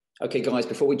Okay, guys,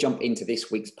 before we jump into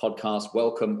this week's podcast,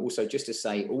 welcome. Also, just to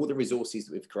say, all the resources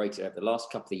that we've created over the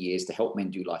last couple of years to help men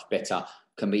do life better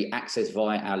can be accessed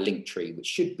via our link tree, which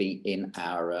should be in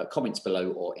our comments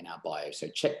below or in our bio. So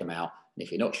check them out. And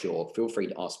if you're not sure, feel free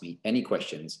to ask me any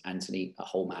questions,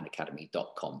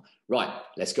 Anthony@wholemanacademy.com. Right,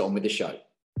 let's get on with the show.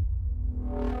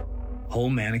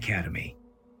 Whole Man Academy.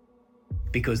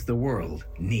 Because the world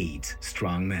needs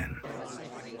strong men.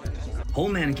 Whole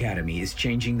Man Academy is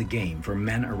changing the game for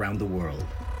men around the world.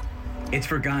 It's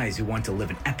for guys who want to live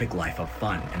an epic life of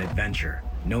fun and adventure,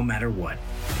 no matter what.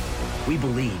 We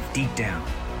believe, deep down,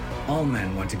 all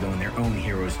men want to go on their own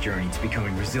hero's journey to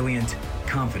becoming resilient,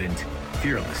 confident,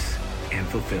 fearless, and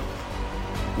fulfilled.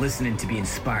 Listen in to be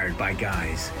inspired by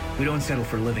guys who don't settle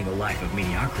for living a life of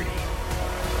mediocrity.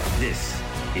 This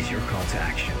is your call to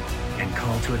action and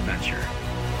call to adventure.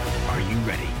 Are you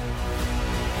ready?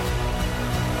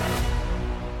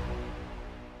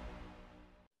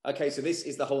 Okay, so this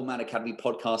is the Whole Man Academy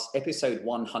podcast, episode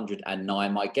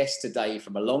 109. My guest today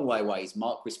from a long way away is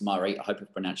Marquis Murray. I hope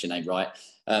I've pronounced your name right.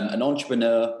 An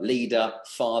entrepreneur, leader,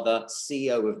 father,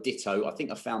 CEO of Ditto. I think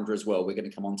a founder as well. We're going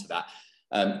to come on to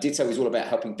that. Ditto is all about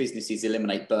helping businesses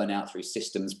eliminate burnout through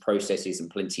systems, processes, and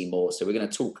plenty more. So we're going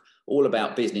to talk all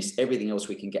about business, everything else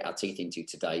we can get our teeth into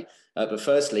today. But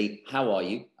firstly, how are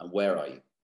you and where are you?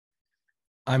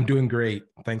 I'm doing great.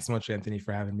 Thanks so much, Anthony,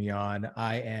 for having me on.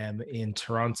 I am in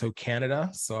Toronto, Canada,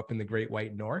 so up in the Great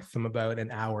White North. I'm about an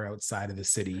hour outside of the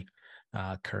city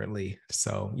currently.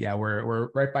 So yeah, we're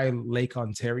right by Lake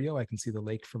Ontario. I can see the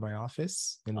lake from my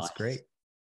office, and Nice. It's great.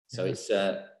 So it's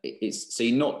so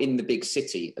you're not in the big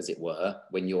city, as it were,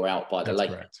 when you're out by the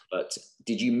lake. Correct. But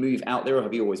did you move out there, or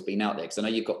have you always been out there? Because I know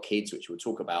you've got kids, which we'll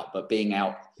talk about, but being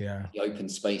out in the open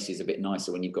space is a bit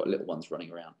nicer when you've got little ones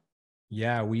running around.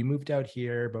 Yeah, we moved out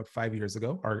here about 5 years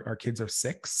ago. Our kids are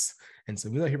 6. And so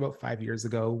we moved out here about 5 years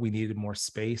ago. We needed more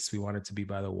space. We wanted to be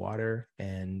by the water,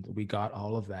 and we got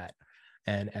all of that.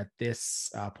 And at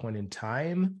this point in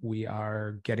time, we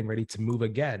are getting ready to move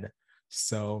again.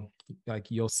 So like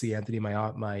you'll see, Anthony,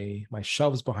 my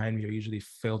shelves behind me are usually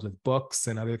filled with books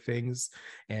and other things.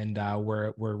 And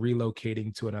we're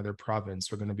relocating to another province.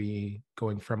 We're going to be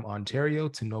going from Ontario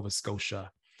to Nova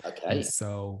Scotia. Okay. And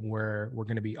so we're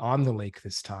going to be on the lake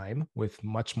this time with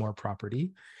much more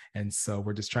property. And so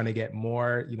we're just trying to get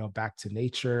more, back to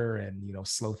nature and,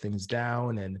 slow things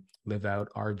down and live out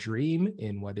our dream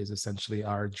in what is essentially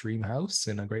our dream house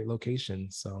in a great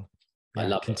location. So I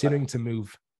love continuing to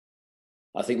move.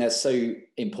 I think that's so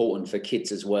important for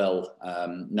kids as well,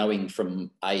 knowing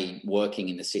from working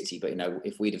in the city, but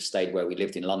if we'd have stayed where we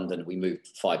lived in London, we moved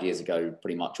 5 years ago,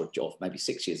 pretty much, or maybe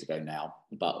 6 years ago now,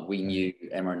 but we knew,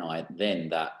 Emma and I, then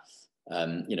that,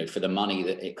 for the money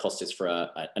that it cost us for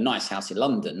a nice house in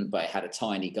London, but it had a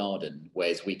tiny garden,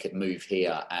 whereas we could move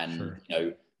here and,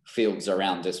 fields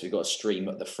around us. We've got a stream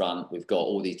at the front. We've got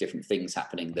all these different things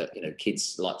happening that,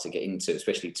 kids like to get into,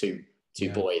 especially two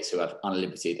boys who have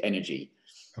unlimited energy.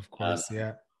 Of course,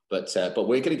 But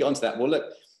we're going to get onto that. Well, look,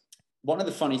 one of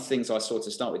the funny things I saw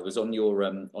to start with was on your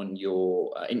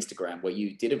Instagram, where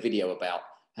you did a video about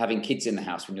having kids in the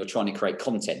house when you're trying to create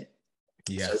content.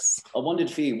 Yes. So I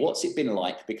wondered for you, what's it been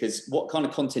like? Because what kind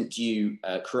of content do you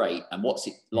create, and what's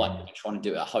it like when you're trying to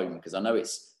do it at home? Because I know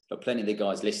it's for plenty of the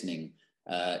guys listening,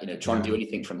 trying to do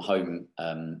anything from home,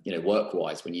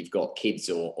 work-wise, when you've got kids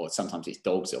or sometimes it's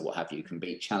dogs or what have you, can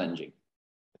be challenging.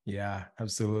 Yeah,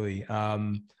 absolutely.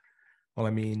 Well,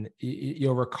 I mean,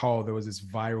 you'll recall there was this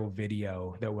viral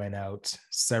video that went out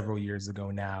several years ago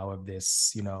now of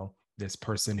this, this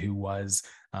person who was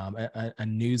a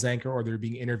news anchor, or they're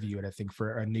being interviewed, I think,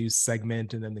 for a news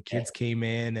segment. And then the kids came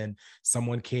in and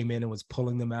someone came in and was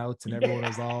pulling them out, and everyone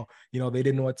was all, they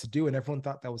didn't know what to do. And everyone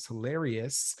thought that was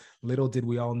hilarious. Little did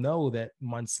we all know that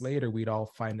months later, we'd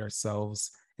all find ourselves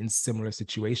in similar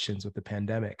situations with the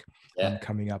pandemic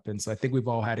coming up. And so I think we've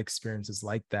all had experiences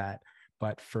like that.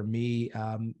 But for me,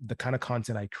 the kind of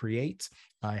content I create,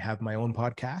 I have my own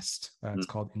podcast. It's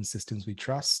called In Systems We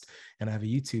Trust. And I have a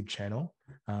YouTube channel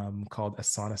called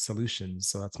Asana Solutions.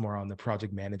 So that's more on the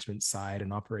project management side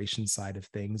and operations side of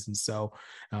things. And so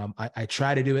I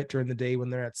try to do it during the day when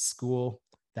they're at school.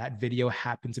 That video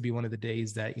happened to be one of the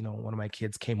days that, one of my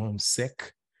kids came home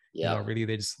sick. Really,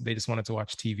 they just wanted to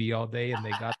watch TV all day, and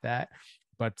they got that.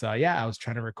 But I was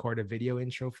trying to record a video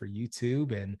intro for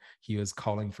YouTube, and he was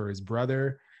calling for his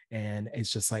brother. And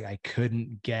it's just like I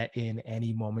couldn't get in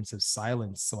any moments of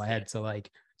silence. So I had to like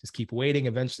just keep waiting.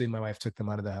 Eventually my wife took them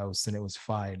out of the house and it was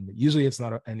fine. But usually it's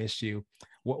not an issue.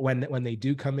 When they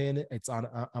do come in,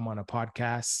 I'm on a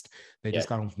podcast. They just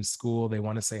got home from school. They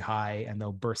want to say hi and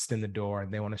they'll burst in the door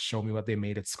and they want to show me what they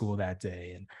made at school that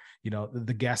day. And, you know,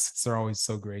 the guests are always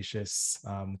so gracious.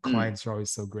 Clients are always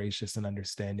so gracious and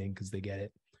understanding because they get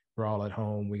it. We're all at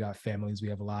home. We got families, we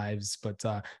have lives, but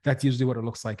that's usually what it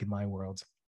looks like in my world.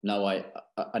 No, I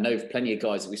know plenty of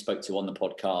guys that we spoke to on the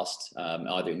podcast,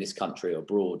 either in this country or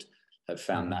abroad, have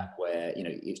found that where, you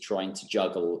know, it's trying to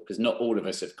juggle, because not all of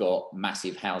us have got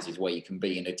massive houses where you can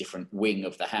be in a different wing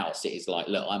of the house. It is like,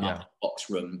 look, I'm up in the box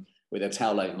room with a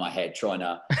towel over my head trying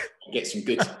to get some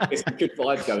good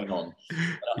vibe going on.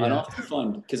 And I often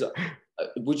find, because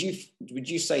would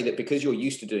you say that because you're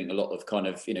used to doing a lot of kind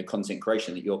of, you know, content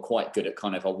creation, that you're quite good at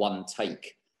kind of a one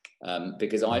take?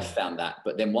 Because I've found that,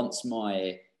 but then once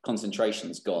my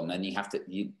concentration's gone, then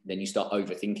you start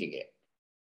overthinking it.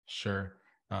 Sure.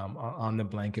 On the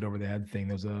blanket over the head thing,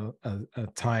 there was a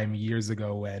time years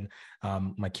ago when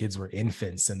my kids were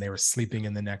infants and they were sleeping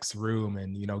in the next room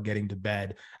and, you know, getting to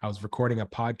bed. I was recording a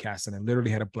podcast and I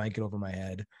literally had a blanket over my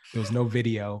head. There was no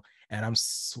video and I'm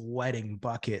sweating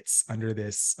buckets under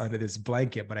this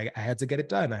blanket, but I had to get it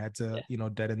done. I had to, you know,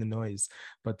 deaden the noise.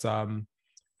 But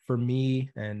for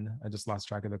me, and I just lost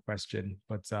track of the question,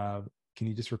 but can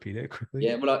you just repeat it quickly?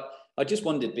 Yeah, well, I just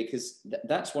wondered, because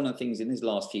that's one of the things in these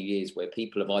last few years where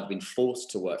people have either been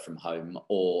forced to work from home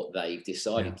or they've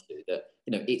decided to, that,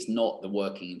 you know, it's not the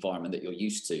working environment that you're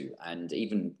used to. And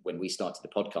even when we started the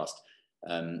podcast,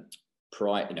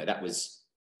 you know, that was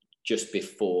just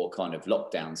before kind of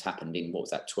lockdowns happened in, what was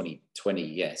that, 2020?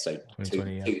 Yeah, so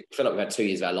 2020, I feel like we've had 2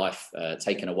 years of our life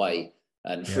taken away,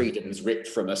 and freedom's ripped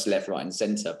from us left, right, and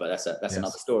centre. But that's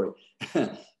another story.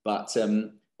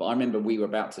 But I remember we were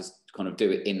about to kind of do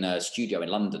it in a studio in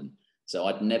London. So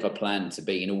I'd never planned to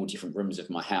be in all different rooms of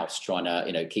my house, trying to,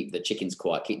 you know, keep the chickens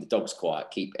quiet, keep the dogs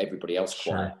quiet, keep everybody else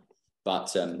quiet.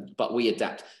 But we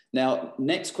adapt. Now,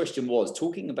 next question was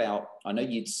talking about, I know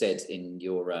you'd said in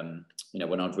your, you know,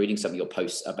 when I was reading some of your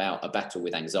posts about a battle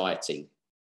with anxiety.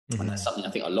 And that's something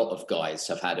I think a lot of guys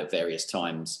have had at various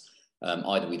times,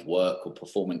 either with work or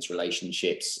performance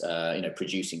relationships, you know,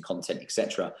 producing content,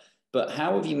 etc. But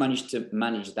how have you managed to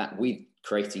manage that with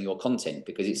creating your content?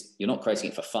 Because you're not creating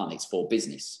it for fun, it's for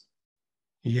business.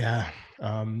 Yeah.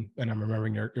 And I'm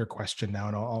remembering your question now,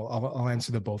 and I'll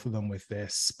answer the both of them with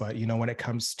this. But, you know, when it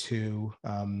comes to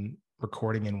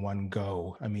recording in one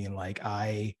go, I mean, like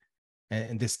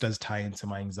and this does tie into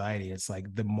my anxiety. It's like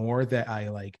the more that I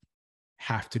like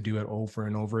have to do it over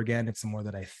and over again, it's the more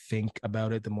that I think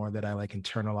about it, the more that I like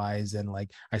internalize, and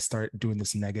like I start doing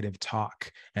this negative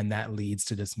talk, and that leads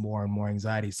to just more and more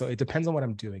anxiety. So it depends on what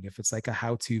I'm doing. If it's like a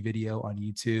how-to video on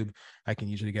YouTube, I can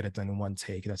usually get it done in one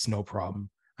take. That's no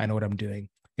problem. I know what I'm doing.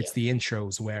 It's the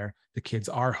intros where the kids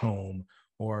are home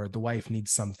or the wife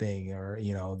needs something, or,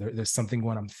 you know, there's something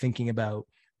when I'm thinking about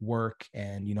work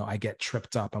and, you know, I get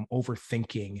tripped up. I'm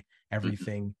overthinking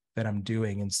everything that I'm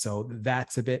doing. And so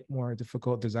that's a bit more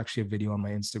difficult. There's actually a video on my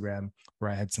Instagram where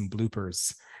I had some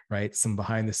bloopers, right? Some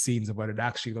behind the scenes of what it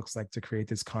actually looks like to create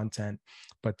this content.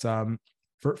 But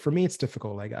for me, it's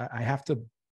difficult. Like I have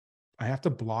to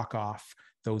block off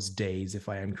those days if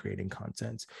I am creating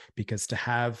content, because to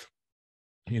have,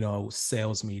 you know,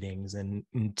 sales meetings and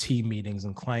team meetings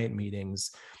and client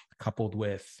meetings coupled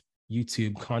with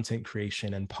YouTube content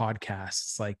creation and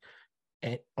podcasts, like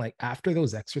after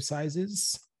those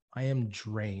exercises, I am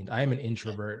drained. I am an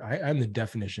introvert. I'm the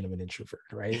definition of an introvert,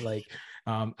 right? Like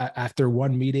after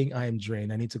one meeting, I am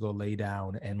drained. I need to go lay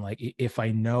down. And like, if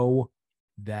I know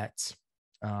that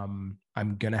I'm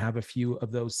going to have a few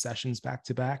of those sessions back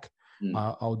to back,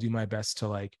 I'll do my best to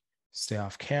like stay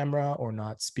off camera or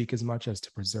not speak as much as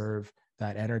to preserve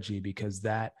that energy, because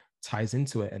that ties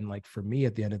into it. And like, for me,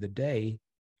 at the end of the day,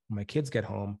 when my kids get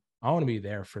home, I want to be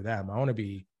there for them. I want to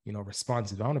be, you know,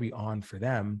 responsive. I want to be on for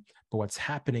them. But what's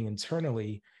happening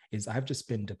internally is I've just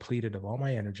been depleted of all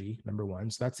my energy, number one.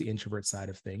 So that's the introvert side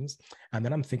of things. And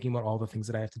then I'm thinking about all the things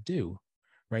that I have to do.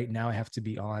 Right now, I have to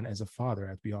be on as a father. I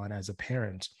have to be on as a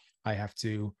parent. I have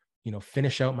to, you know,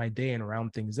 finish out my day and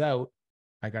round things out.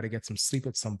 I got to get some sleep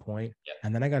at some point,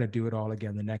 and then I got to do it all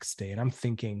again the next day. And I'm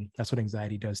thinking, that's what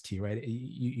anxiety does to you, right?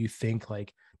 You think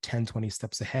like 10, 20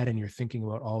 steps ahead, and you're thinking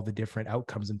about all the different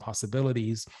outcomes and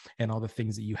possibilities and all the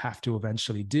things that you have to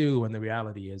eventually do. And the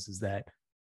reality is that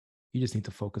you just need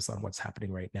to focus on what's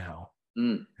happening right now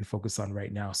and focus on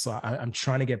right now. So I'm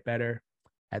trying to get better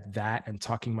at that and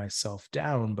talking myself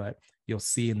down. But you'll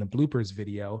see in the bloopers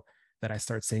video that I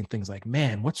start saying things like,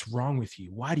 man, what's wrong with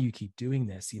you? Why do you keep doing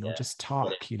this? Just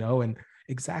talk, and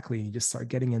exactly. You just start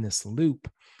getting in this loop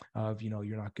of,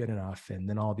 you're not good enough. And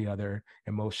then all the other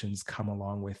emotions come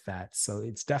along with that. So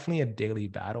it's definitely a daily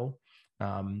battle.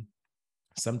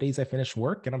 Some days I finish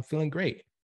work and I'm feeling great.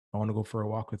 I want to go for a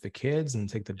walk with the kids and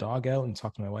take the dog out and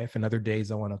talk to my wife. And other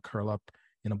days I want to curl up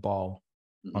in a ball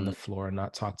on the floor and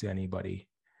not talk to anybody.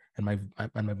 And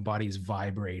my body's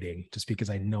vibrating just because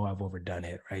I know I've overdone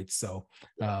it. Right. So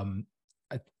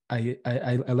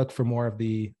I look for more of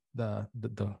the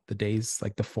days,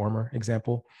 like the former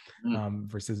example,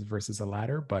 versus a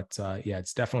latter. But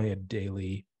it's definitely a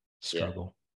daily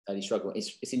struggle. Yeah, daily struggle.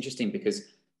 It's interesting because,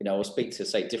 I'll speak to,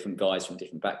 say, different guys from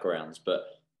different backgrounds, but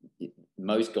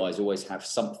most guys always have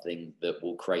something that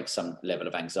will create some level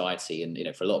of anxiety. And,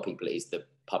 for a lot of people, it is the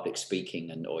public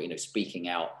speaking or speaking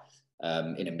out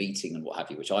in a meeting and what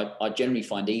have you, which I generally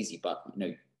find easy. But,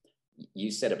 you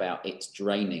said about it's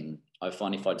draining. I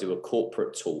find if I do a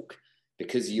corporate talk,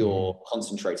 because you're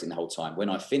concentrating the whole time, when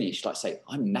I finish, like I say,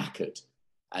 I'm knackered.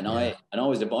 And I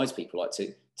always advise people like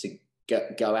to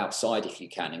go outside if you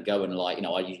can, and go and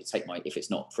I usually take if it's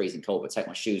not freezing cold, but take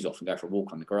my shoes off and go for a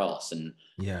walk on the grass and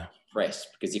rest.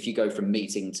 Because if you go from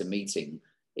meeting to meeting,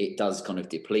 it does kind of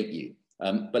deplete you.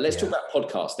 But let's talk about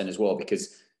podcasts then as well,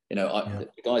 because, the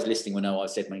guys listening will know I've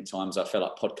said many times, I felt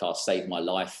like podcasts saved my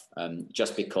life,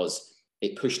 just because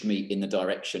it pushed me in the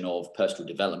direction of personal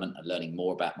development and learning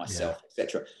more about myself,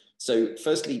 etc. So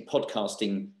firstly,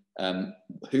 podcasting,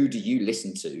 who do you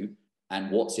listen to, and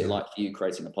what's it like for you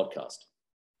creating a podcast?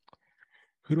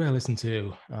 Who do I listen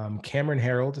to? Cameron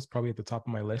Herold is probably at the top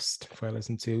of my list who I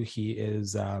listen to. He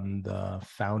is the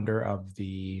founder of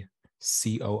the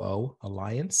COO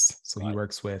Alliance. So he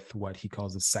works with what he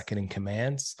calls the second in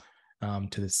commands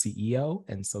to the CEO.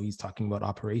 And so he's talking about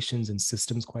operations and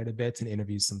systems quite a bit, and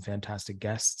interviews some fantastic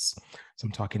guests. So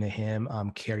I'm talking to him.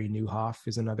 Carey Nieuwhof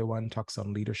is another one, talks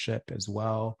on leadership as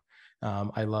well.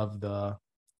 I love the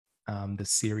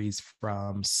series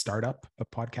from Startup, a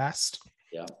podcast.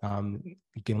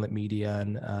 Gimlet Media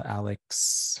and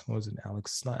Alex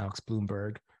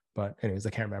Bloomberg, but anyways, I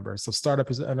can't remember. So Startup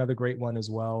is another great one as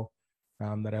well,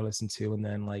 that I listen to. And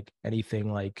then like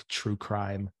anything like true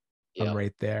crime, I'm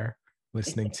right there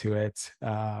listening to it.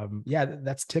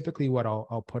 That's typically what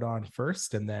I'll put on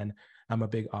first. And then I'm a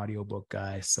big audiobook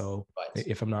guy. So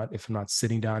if I'm not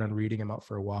sitting down and reading, I'm out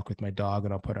for a walk with my dog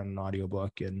and I'll put on an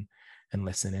audiobook and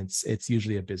listen. It's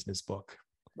usually a business book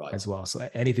as well. So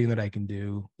anything that I can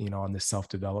do, on the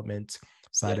self-development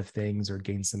side of things, or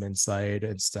gain some insight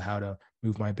as to how to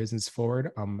move my business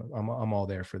forward, I'm all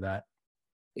there for that.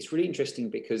 It's really interesting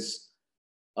because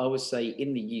I would say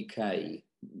in the UK,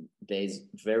 there's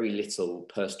very little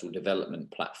personal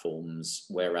development platforms,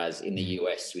 whereas in the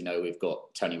US, we've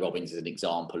got Tony Robbins as an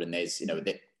example, and there's,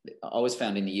 I always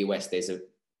found in the US,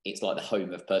 it's like the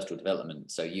home of personal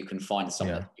development. So you can find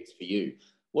something that fits for you.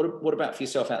 What about for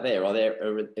yourself out there? Are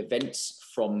there events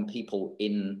from people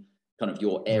in kind of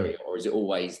your area, or is it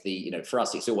always for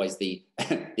us, it's always the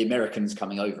Americans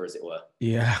coming over, as it were?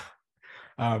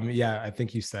 I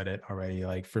think you said it already.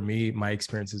 Like for me, my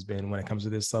experience has been, when it comes to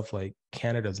this stuff, like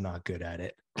Canada's not good at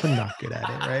it. We're not good at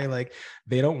it, right? Like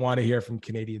they don't want to hear from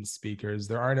Canadian speakers.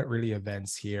 There aren't really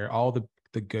events here. All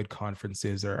the good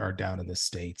conferences are down in the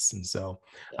States. And so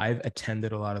I've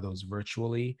attended a lot of those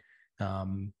virtually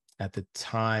at the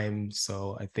time.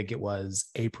 So I think it was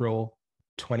April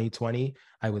 2020,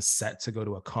 I was set to go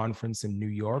to a conference in New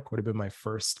York. Would have been my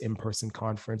first in-person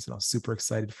conference, and I was super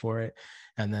excited for it.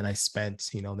 And then I spent,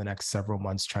 the next several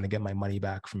months trying to get my money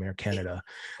back from Air Canada,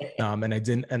 and I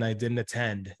didn't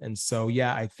attend. And so,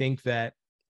 I think that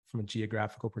from a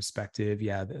geographical perspective,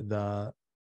 the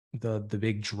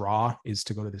big draw is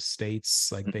to go to the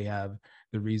States. Like they have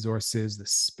the resources, the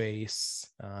space.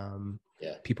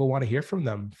 People want to hear from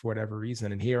them for whatever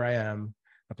reason. And here I am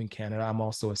up in Canada. I'm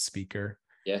also a speaker.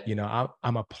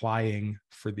 I'm applying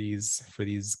for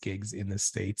these gigs in the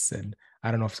States, and I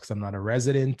don't know if it's because I'm not a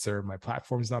resident or my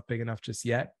platform's not big enough just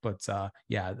yet, but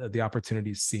the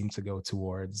opportunities seem to go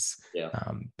towards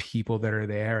people that are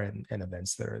there and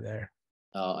events that are there.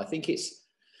 I think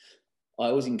I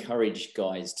always encourage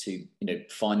guys to,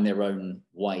 find their own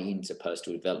way into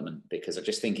personal development, because I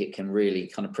just think it can really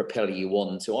kind of propel you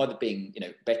on to either being,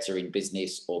 better in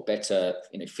business, or better,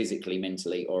 physically,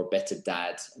 mentally, or a better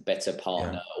dad, a better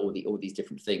partner, all these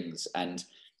different things. And,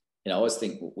 I always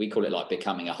think we call it like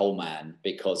becoming a whole man,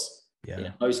 because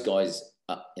most guys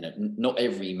not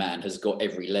every man has got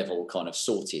every level kind of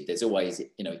sorted. There's always,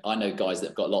 I know guys that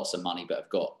have got lots of money, but have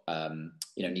got,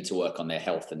 need to work on their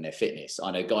health and their fitness.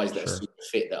 I know guys that are super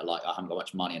fit that are like, I haven't got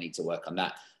much money, I need to work on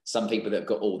that. Some people that have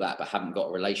got all that, but haven't got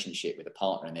a relationship with a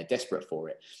partner and they're desperate for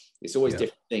it. It's always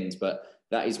different things, but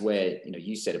that is where,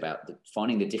 you said about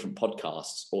finding the different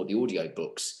podcasts or the audio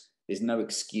books. There's no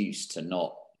excuse to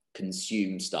not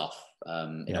consume stuff.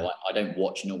 I don't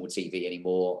watch normal TV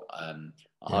anymore. I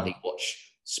hardly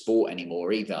watch sport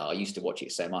anymore either. I used to watch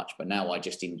it so much, but now I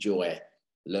just enjoy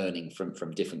learning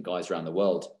from different guys around the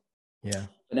world. Yeah.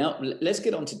 Now let's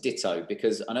get on to Ditto,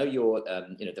 because I know you're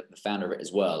the founder of it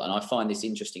as well, and I find this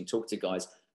interesting. Talk to guys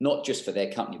not just for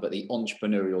their company, but the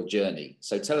entrepreneurial journey.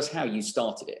 So tell us how you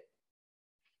started it.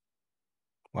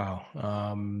 Wow.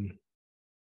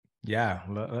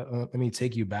 Let me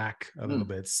take you back a little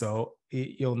bit. So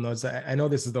you'll notice, I know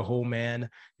this is the Whole Man,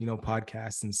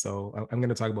 podcast. And so I'm going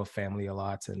to talk about family a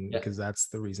lot, and because that's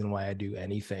the reason why I do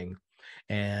anything.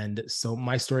 And so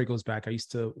my story goes back. I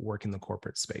used to work in the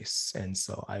corporate space. And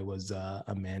so I was a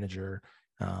manager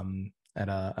at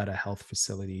a health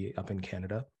facility up in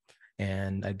Canada.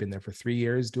 And I'd been there for 3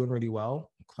 years, doing really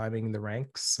well, climbing the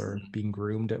ranks, or being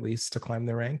groomed at least to climb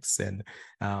the ranks. And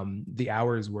the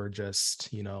hours were just,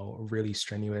 really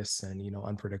strenuous and,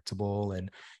 unpredictable. And,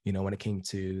 when it came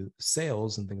to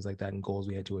sales and things like that and goals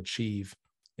we had to achieve,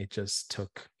 it just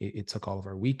took all of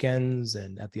our weekends.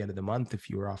 And at the end of the month, if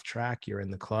you were off track, you're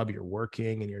in the club, you're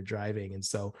working and you're driving. And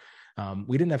so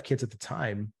we didn't have kids at the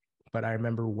time. But I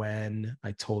remember when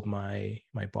I told my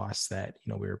boss that,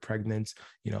 we were pregnant,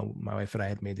 my wife and I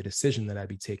had made the decision that I'd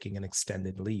be taking an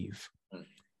extended leave.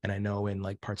 And I know in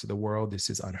like parts of the world, this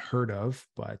is unheard of,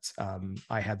 but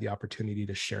I had the opportunity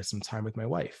to share some time with my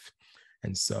wife.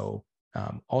 And so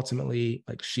ultimately,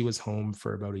 like, she was home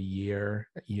for about a year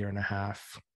and a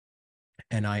half.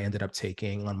 And I ended up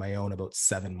taking on my own about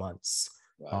 7 months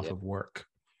off of work.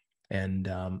 And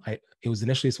it was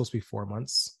initially supposed to be 4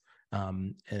 months.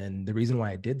 And the reason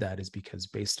why I did that is because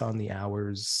based on the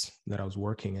hours that I was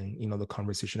working, and, the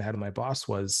conversation I had with my boss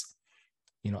was,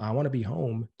 I want to be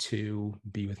home to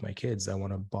be with my kids. I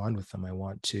want to bond with them. I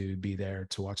want to be there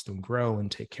to watch them grow and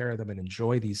take care of them and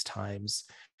enjoy these times.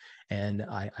 And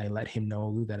I let him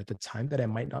know that at the time that I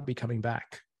might not be coming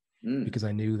back, because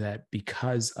I knew that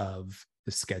because of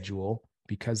the schedule,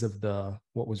 because of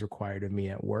what was required of me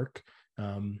at work,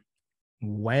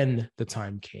 when the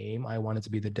time came, I wanted to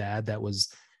be the dad that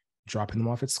was dropping them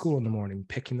off at school in the morning,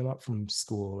 picking them up from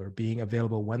school, or being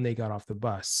available when they got off the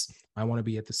bus. I want to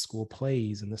be at the school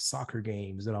plays and the soccer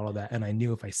games and all of that. And I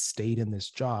knew if I stayed in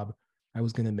this job, I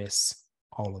was going to miss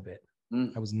all of it.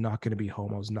 I was not going to be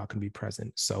home. I was not going to be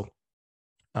present. So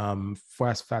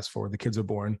fast forward, the kids are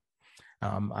born.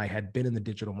 I had been in the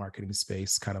digital marketing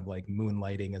space, kind of like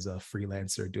moonlighting as a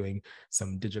freelancer, doing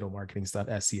some digital marketing stuff,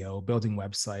 SEO, building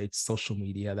websites, social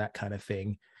media, that kind of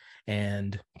thing.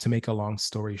 And to make a long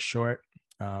story short,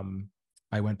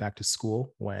 I went back to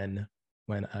school when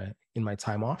in my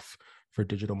time off for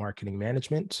digital marketing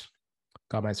management,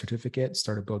 got my certificate,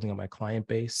 started building up my client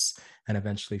base, and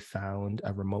eventually found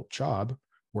a remote job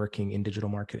working in digital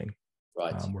marketing,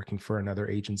 working for another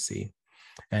agency.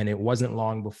 And it wasn't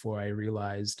long before I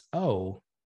realized,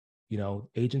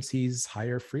 agencies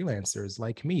hire freelancers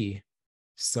like me.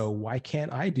 So why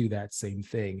can't I do that same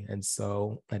thing? And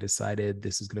so I decided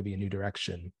this is going to be a new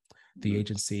direction. The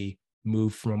agency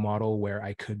moved from a model where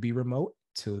I could be remote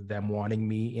to them wanting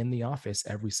me in the office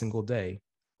every single day.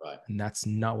 Right. And that's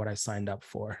not what I signed up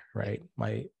for, right?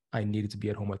 I needed to be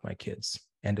at home with my kids.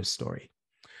 End of story.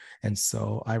 And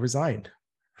so I resigned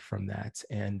from that.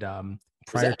 And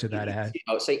prior to that, I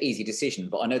would say easy decision,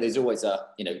 but I know there's always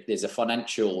there's a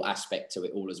financial aspect to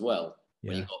it all as well.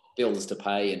 When you've got bills to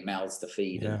pay and mouths to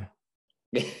feed. Yeah.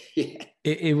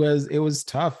 It was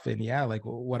tough. And like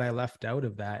what I left out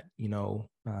of that,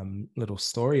 little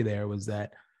story there was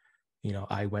that,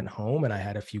 I went home and I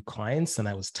had a few clients and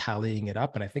I was tallying it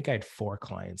up. And I think I had 4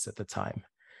 clients at the time.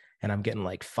 And I'm getting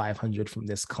like 500 from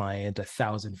this client,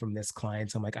 1,000 from this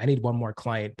client. So I'm like, I need one more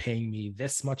client paying me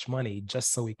this much money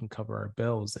just so we can cover our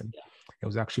bills. And it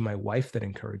was actually my wife that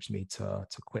encouraged me to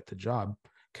quit the job,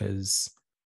 because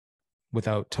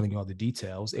without telling you all the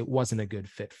details, it wasn't a good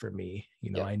fit for me.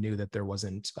 I knew that there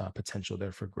wasn't potential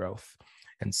there for growth.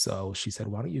 And so she said,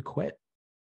 why don't you quit?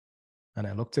 And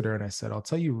I looked at her and I said, I'll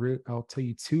tell you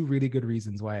 2 really good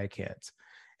reasons why I can't.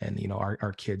 And,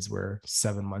 our kids were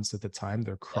 7 months at the time.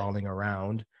 They're crawling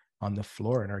around on the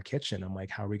floor in our kitchen. I'm like,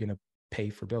 how are we going to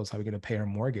pay for bills? How are we going to pay our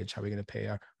mortgage? How are we going to pay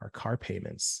our car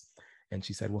payments? And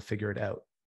she said, we'll figure it out.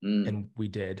 And we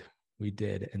did.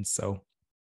 And so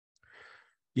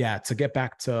yeah, to get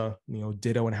back to,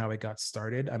 Ditto and how it got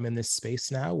started, I'm in this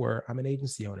space now where I'm an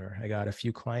agency owner. I got a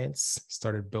few clients,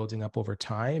 started building up over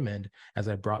time. And as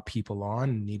I brought people on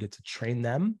and needed to train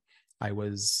them, I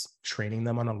was training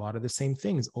them on a lot of the same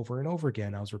things over and over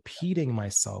again. I was repeating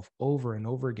myself over and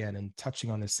over again and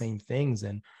touching on the same things,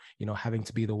 and, having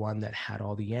to be the one that had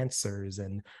all the answers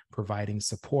and providing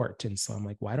support. And so I'm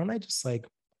like, why don't I just like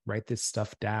write this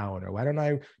stuff down, or why don't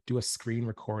I do a screen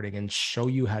recording and show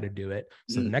you how to do it?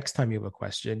 So the next time you have a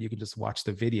question, you can just watch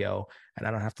the video and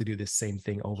I don't have to do this same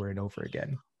thing over and over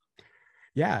again.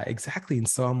 Yeah, exactly. And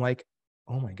so I'm like,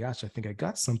 oh my gosh, I think I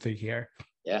got something here.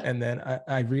 Yeah. And then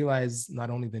I realized not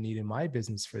only the need in my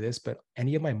business for this, but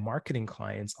any of my marketing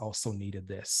clients also needed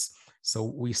this. So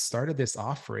we started this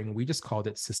offering. We just called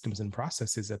it Systems and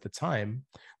Processes at the time,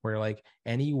 where like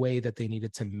any way that they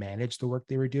needed to manage the work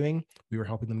they were doing, we were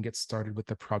helping them get started with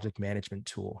the project management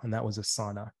tool. And that was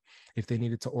Asana. If they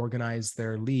needed to organize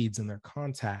their leads and their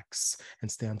contacts and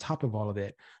stay on top of all of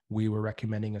it, we were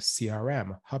recommending a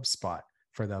CRM, HubSpot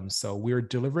for them. So we were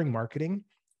delivering marketing,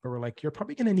 but we're like, you're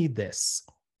probably going to need this.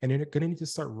 And you're going to need to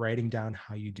start writing down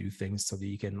how you do things so that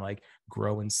you can like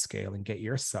grow and scale and get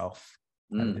yourself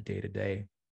out of the day to day.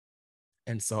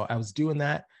 And so I was doing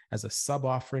that as a sub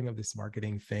offering of this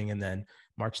marketing thing. And then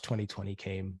March 2020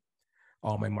 came.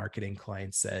 All my marketing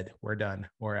clients said, we're done,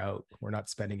 we're out, we're not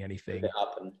spending anything.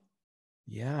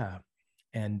 Yeah.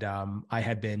 And I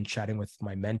had been chatting with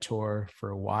my mentor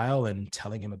for a while and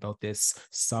telling him about this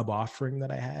sub offering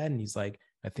that I had. And he's like,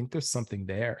 I think there's something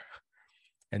there.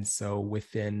 And so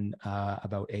within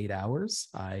about 8 hours,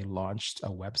 I launched a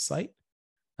website.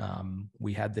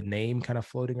 We had the name kind of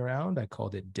floating around. I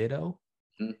called it Ditto.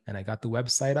 And I got the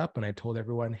website up and I told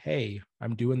everyone, hey,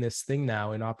 I'm doing this thing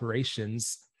now in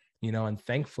operations, and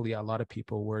thankfully a lot of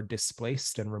people were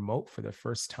displaced and remote for the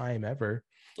first time ever.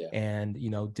 Yeah. And,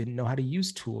 didn't know how to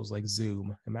use tools like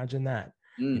Zoom. Imagine that.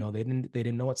 They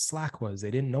didn't know what Slack was.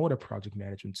 They didn't know what a project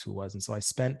management tool was. And so I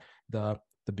spent the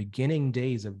beginning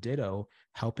days of Ditto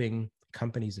helping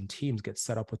companies and teams get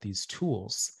set up with these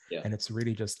tools. Yeah. And it's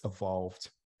really just evolved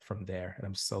from there. And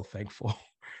I'm so thankful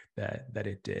that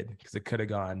it did, because it could have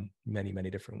gone many, many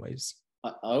different ways.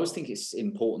 I always think it's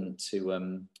important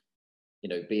to,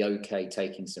 be okay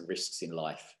taking some risks in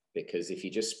life, because if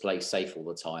you just play safe all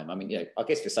the time, I mean, I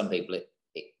guess for some people,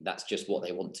 that's just what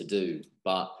they want to do.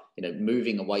 But,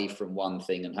 moving away from one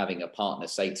thing and having a partner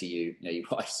say to you, your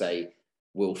wife say,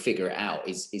 we'll figure it out,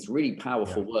 is really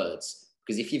powerful words.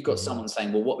 Because if you've got someone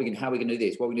saying, well, how are we going to do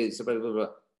this? What are we going to do this? Blah, blah, blah,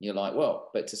 you're like, well,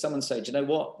 but to someone say, do you know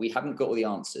what? We haven't got all the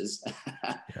answers,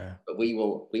 but we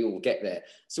will get there.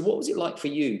 So what was it like for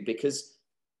you? Because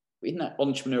in that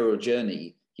entrepreneurial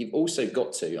journey, you've also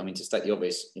got to, to state the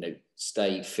obvious,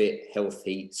 stay fit,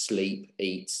 healthy, sleep,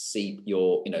 eat, see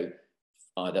your,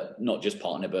 either not just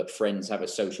partner, but friends, have a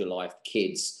social life,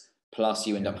 kids, plus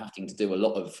you end up having to do a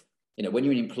lot of, when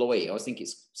you're an employee, I always think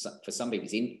for some people,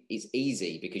 it's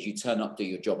easy because you turn up, do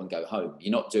your job and go home.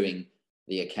 You're not doing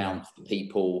the accounts, the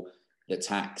people, the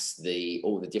tax,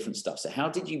 all the different stuff. So how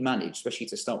did you manage, especially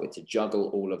to start with, to juggle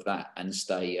all of that and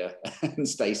stay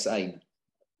sane?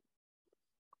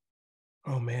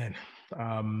 Oh man.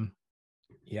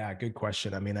 Yeah, good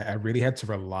question. I really had to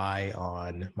rely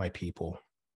on my people,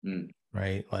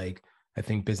 right? Like, I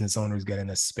think business owners get in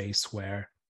a space where,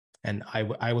 and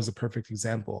I was a perfect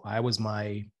example. I was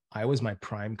my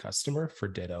prime customer for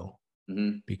Ditto,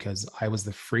 because I was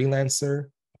the freelancer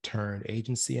turned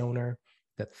agency owner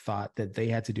that thought that they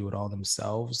had to do it all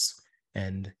themselves,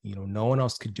 and no one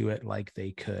else could do it like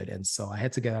they could. And so I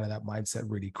had to get out of that mindset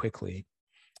really quickly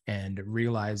and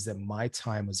realize that my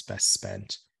time was best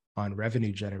spent on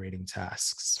revenue generating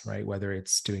tasks, right? Whether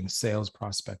it's doing sales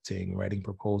prospecting, writing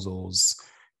proposals,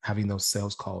 having those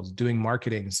sales calls, doing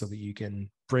marketing so that you can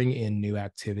bring in new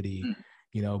activity,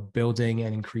 building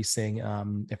and increasing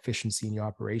efficiency in your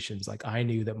operations. Like, I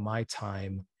knew that my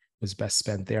time was best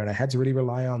spent there, and I had to really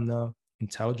rely on the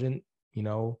intelligent,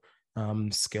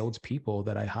 skilled people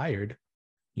that I hired,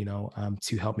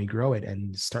 to help me grow it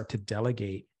and start to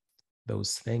delegate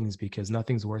those things, because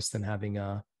nothing's worse than having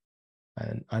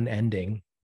an unending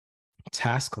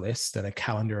task list and a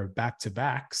calendar of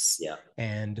back-to-backs.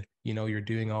 And you're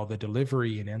doing all the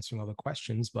delivery and answering all the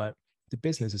questions, but the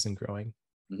business isn't growing,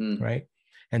 right?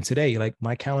 And today, like,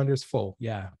 my calendar's full,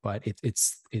 but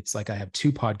it's like I have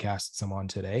 2 podcasts I'm on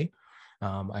today.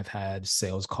 I've had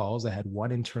sales calls. I had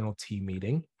 1 internal team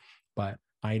meeting, but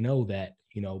I know that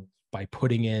by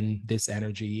putting in this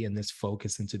energy and this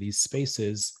focus into these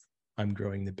spaces, I'm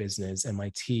growing the business, and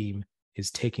my team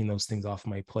is taking those things off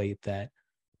my plate that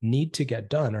need to get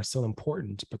done, are still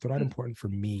important, but they're not important for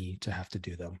me to have to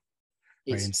do them.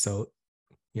 Right. And so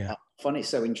Yeah. I find it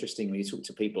so interesting when you talk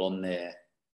to people on their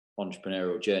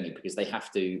entrepreneurial journey, because they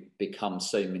have to become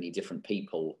so many different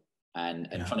people. And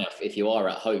funny enough, if you are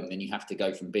at home, then you have to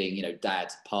go from being,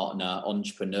 dad, partner,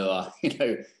 entrepreneur,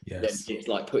 then Yes. it's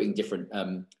like putting different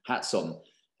hats on.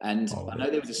 And I know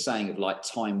there was a saying of like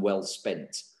time well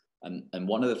spent. And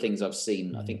one of the things I've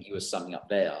seen, I think you were summing up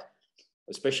there,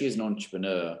 especially as an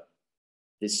entrepreneur,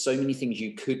 there's so many things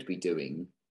you could be doing.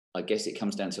 I guess it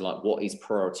comes down to like, what is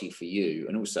priority for you?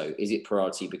 And also, is it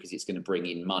priority because it's going to bring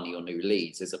in money or new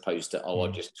leads, as opposed to, I'll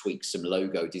just tweak some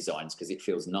logo designs because it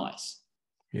feels nice.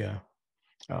 Yeah.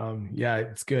 Yeah,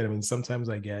 it's good. I mean, sometimes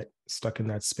I get stuck in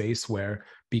that space where,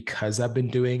 because I've been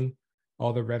doing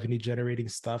all the revenue generating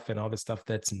stuff and all the stuff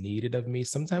that's needed of me,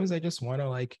 sometimes I just want to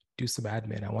like do some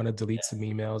admin. I want to delete some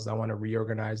emails. I want to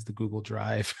reorganize the Google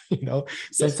Drive.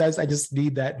 Sometimes I just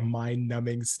need that mind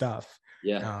numbing stuff.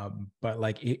 Yeah. But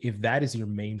like, if that is your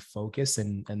main focus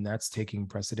and that's taking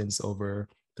precedence over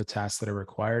the tasks that are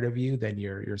required of you, then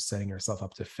you're setting yourself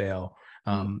up to fail.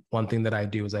 One thing that I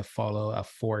do is I follow a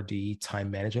 4D time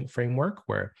management framework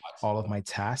where all of my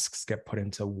tasks get put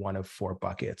into one of 4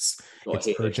 buckets.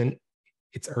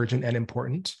 It's urgent and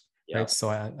important, right? So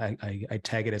I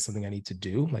tag it as something I need to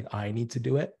do, like I need to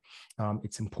do it.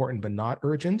 It's important but not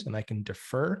urgent, and I can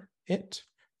defer it.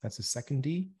 That's the second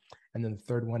D. And then the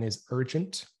third one is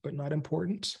urgent but not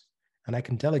important, and I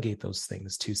can delegate those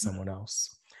things to someone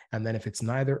else. And then if it's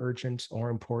neither urgent or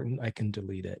important, I can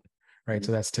delete it, right?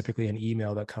 So that's typically an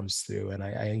email that comes through, and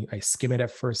I skim it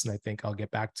at first and I think I'll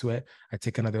get back to it. I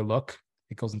take another look,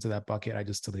 it goes into that bucket, I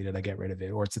just delete it, I get rid of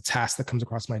it. Or it's a task that comes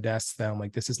across my desk that I'm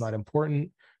like, this is not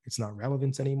important, it's not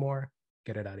relevant anymore,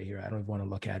 get it out of here, I don't even want to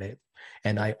look at it.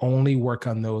 And I only work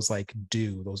on those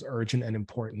those urgent and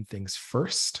important things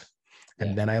first.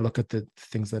 And then I look at the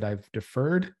things that I've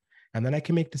deferred, and then I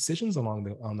can make decisions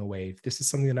on the way. If this is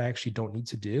something that I actually don't need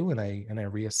to do, and I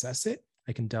reassess it,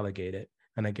 I can delegate it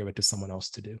and I give it to someone else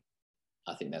to do.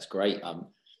 I think that's great.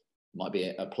 Might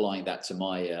be applying that to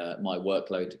my my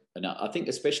workload, and I think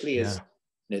especially as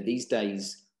these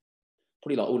days,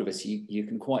 probably like all of us, you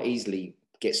can quite easily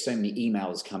get so many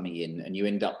emails coming in, and you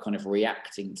end up kind of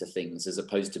reacting to things as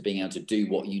opposed to being able to do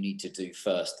what you need to do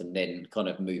first and then kind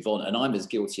of move on. And I'm as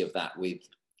guilty of that with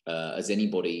as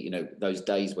anybody. Those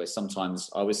days where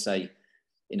sometimes I would say,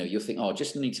 you'll think, I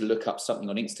just need to look up something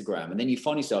on Instagram, and then you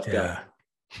find yourself going,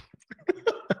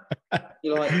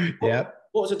 you're like,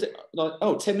 what was it?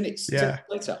 Like, 10 minutes, 10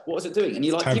 minutes later, what was it doing? And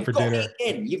you're like, you've got me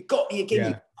again. You've got me again.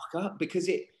 You fuck up, because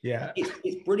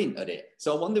it's brilliant at it.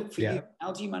 So I wonder for you,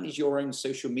 how do you manage your own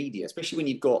social media, especially when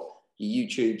you've got your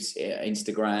YouTubes,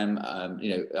 Instagram, on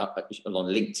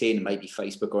LinkedIn, maybe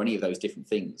Facebook, or any of those different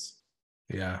things?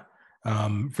 Yeah.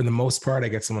 For the most part, I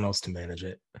get someone else to manage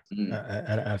it.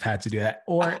 I've had to do that.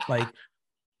 Or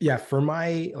for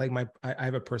I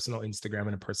have a personal Instagram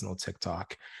and a personal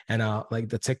TikTok, and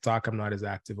the TikTok I'm not as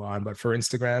active on, but for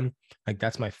Instagram,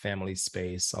 that's my family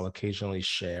space. I'll occasionally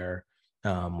share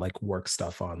work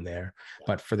stuff on there.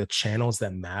 But for the channels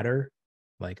that matter,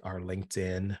 like our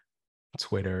LinkedIn,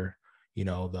 Twitter,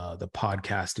 the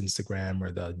podcast Instagram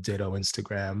or the Ditto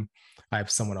Instagram, I have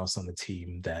someone else on the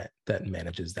team that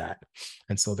manages that.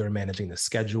 And so they're managing the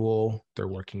schedule, they're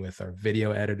working with our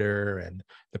video editor and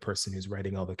the person who's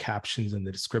writing all the captions and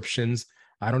the descriptions.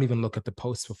 I don't even look at the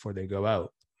posts before they go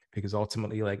out, because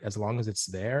ultimately, as long as it's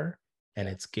there and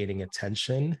it's gaining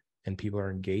attention and people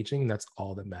are engaging, that's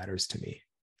all that matters to me.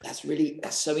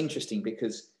 That's so interesting,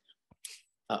 because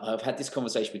I've had this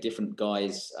conversation with different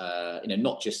guys,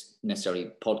 not just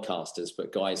necessarily podcasters,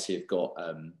 but guys who've got,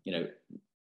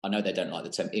 I know they don't like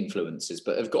the term influencers,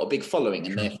 but have got a big following,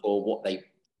 and therefore what they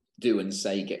do and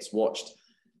say gets watched.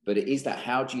 But it is that,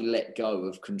 how do you let go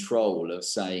of control of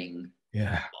saying,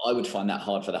 I would find that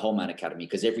hard for the Whole Man Academy,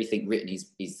 because everything written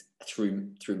is through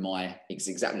it's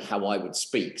exactly how I would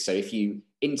speak. So if you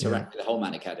interact with the Whole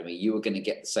Man Academy, you are going to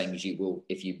get the same as you will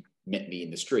if you met me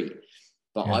in the street.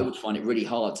 But I would find it really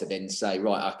hard to then say,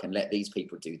 right, I can let these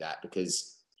people do that,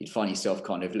 because you'd find yourself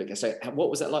kind of looking. So what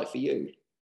was that like for you?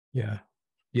 Yeah.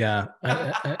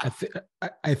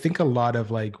 I think a lot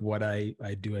of what I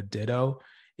do at Ditto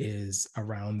is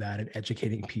around that, and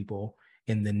educating people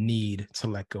in the need to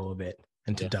let go of it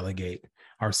and to delegate.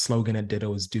 Our slogan at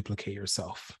Ditto is duplicate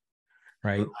yourself,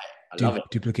 right? I love it.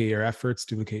 Duplicate your efforts,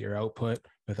 duplicate your output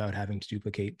without having to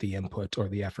duplicate the input or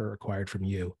the effort required from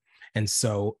you. And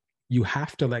so you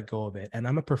have to let go of it. And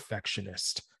I'm a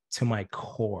perfectionist to my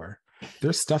core.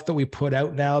 There's stuff that we put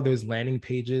out now. There's landing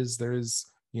pages. There's,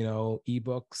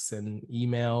 ebooks and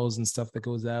emails and stuff that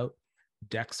goes out.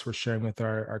 Decks we're sharing with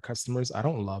our customers. I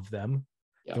don't love them.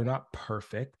 They're not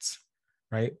perfect.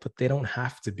 right? But they don't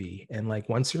have to be. And like,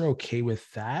 once you're okay with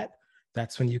that,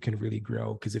 that's when you can really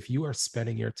grow. Because if you are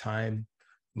spending your time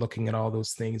looking at all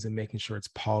those things and making sure it's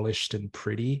polished and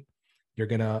pretty, you're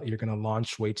gonna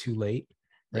launch way too late,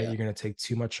 right? Yeah. You're gonna take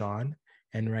too much on,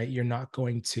 and right, you're not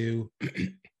going to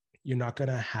you're not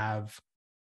gonna have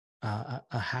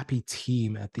a happy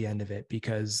team at the end of it.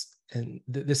 Because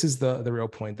this is the real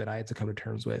point that I had to come to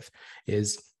terms with,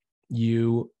 is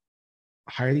you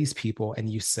hire these people and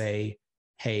you say,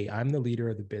 hey, I'm the leader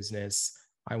of the business,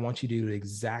 I want you to do it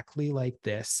exactly like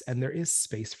this. And there is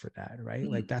space for that, right?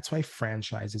 Like, that's why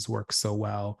franchises work so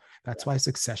well. That's why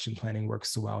succession planning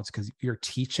works so well. It's because you're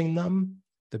teaching them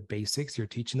the basics, you're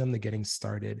teaching them the getting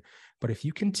started. But if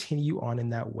you continue on in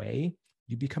that way,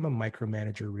 you become a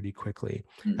micromanager really quickly.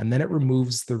 And then it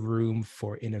removes the room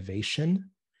for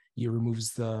innovation. It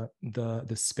removes the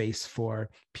space for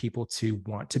people to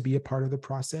want to be a part of the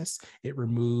process. It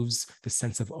removes the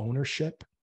sense of ownership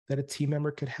that a team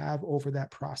member could have over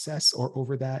that process or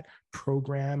over that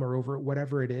program or over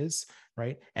whatever it is,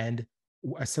 right? And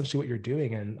essentially what you're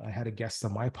doing, and I had a guest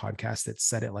on my podcast that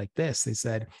said it like this. They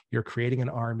said, you're creating an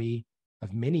army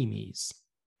of mini me's,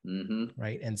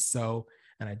 right? And so,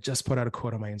 and I just put out a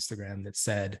quote on my Instagram that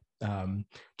said,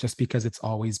 just because it's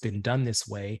always been done this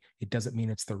way, it doesn't mean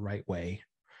it's the right way.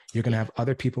 You're going to have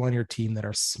other people on your team that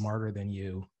are smarter than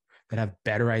you, that have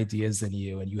better ideas than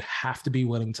you, and you have to be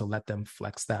willing to let them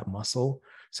flex that muscle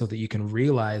so that you can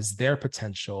realize their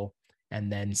potential and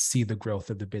then see the growth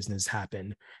of the business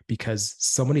happen. Because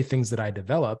so many things that I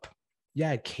develop,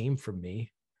 yeah, it came from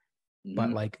me, but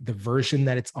like the version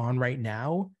that it's on right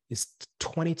now is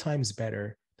 20 times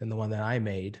better than the one that I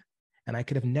made. And I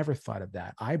could have never thought of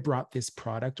that. I brought this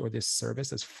product or this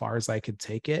service as far as I could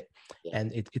take it. Yeah.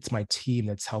 And it's my team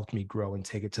that's helped me grow and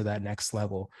take it to that next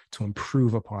level, to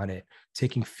improve upon it,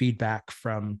 taking feedback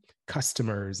from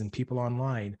customers and people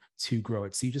online to grow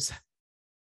it. So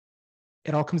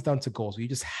it all comes down to goals. You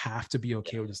just have to be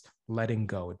okay with just letting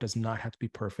go. It does not have to be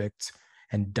perfect,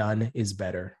 and done is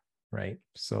better, right?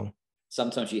 So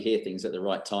sometimes you hear things at the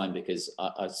right time, because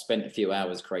I spent a few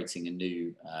hours creating a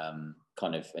new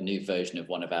a new version of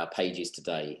one of our pages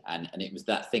today. And it was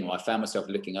that thing where I found myself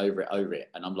looking over it.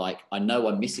 And I'm like, I know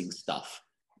I'm missing stuff.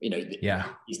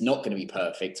 It's not going to be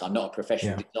perfect. I'm not a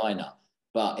professional designer,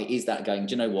 but it is that going,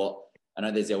 do you know what? I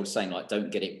know there's the old saying, like,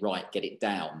 don't get it right, get it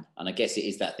down. And I guess it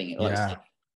is that thing. I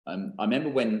remember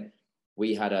when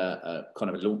we had a kind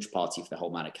of a launch party for the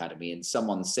Whole Man Academy, and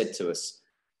someone said to us,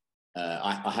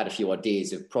 I had a few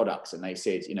ideas of products, and they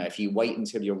said, if you wait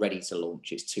until you're ready to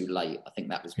launch, it's too late. I think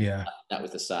that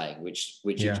was the saying, which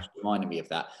just reminded me of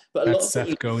that. But a lot of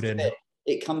Seth Godin.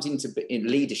 It comes in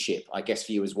leadership, I guess,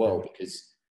 for you as well,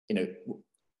 because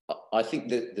I think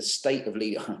that the state of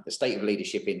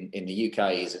leadership in the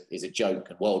UK is a joke,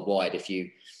 and worldwide, if you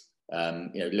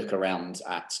look around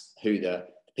at who the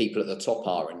people at the top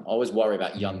are. And I always worry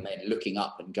about young men looking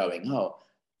up and going, oh,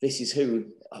 this is who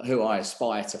I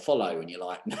aspire to follow. And you're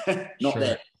like, not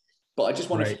there. But I just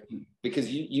want to, because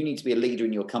you need to be a leader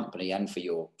in your company and for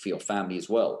your family as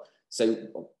well. So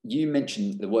you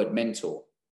mentioned the word mentor.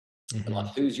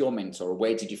 Like, who's your mentor?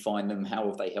 Where did you find them? How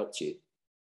have they helped you?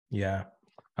 Yeah.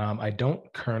 I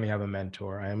don't currently have a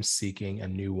mentor. I am seeking a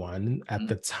new one. At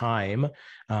the time,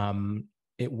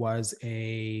 it was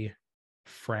a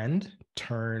friend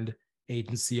turned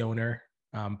agency owner,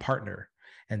 partner.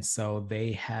 And so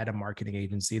they had a marketing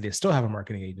agency. They still have a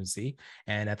marketing agency.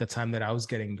 And at the time that I was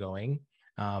getting going,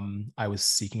 I was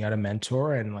seeking out a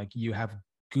mentor. And like, you have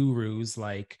gurus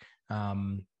like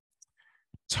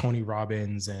Tony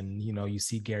Robbins, and you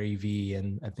see Gary Vee,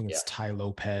 and I think it's Ty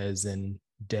Lopez and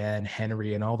Dan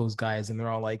Henry and all those guys. And they're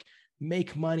all like,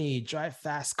 make money, drive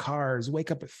fast cars, wake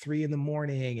up at 3 a.m.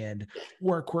 and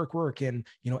work, and,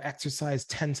 exercise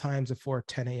 10 times before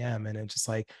 10 a.m. And it's just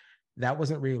like, that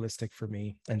wasn't realistic for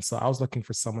me. And so I was looking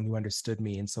for someone who understood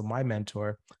me. And so my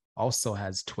mentor also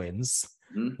has twins,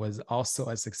 was also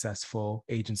a successful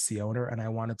agency owner. And I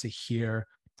wanted to hear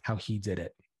how he did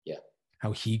it.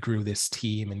 How he grew this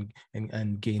team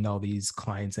and gained all these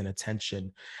clients and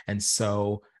attention. And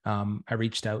so I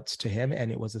reached out to him,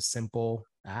 and it was a simple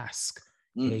ask.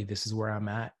 Hey, this is where I'm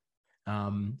at.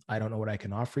 I don't know what I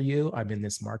can offer you. I'm in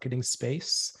this marketing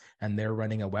space, and they're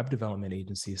running a web development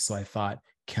agency. So I thought,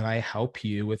 can I help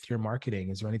you with your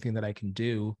marketing? Is there anything that I can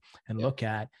do and look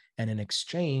at? And in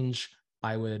exchange,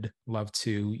 I would love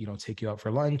to, take you out for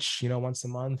lunch, once a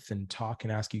month, and talk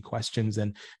and ask you questions.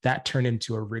 And that turned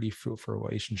into a really fruitful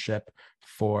relationship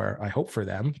I hope for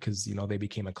them, because, they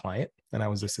became a client and I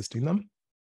was assisting them.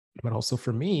 But also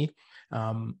for me,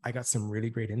 I got some really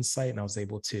great insight, and I was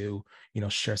able to,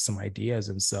 share some ideas.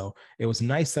 And so it was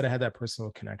nice that I had that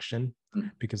personal connection,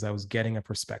 because I was getting a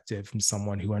perspective from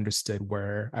someone who understood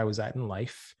where I was at in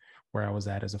life, where I was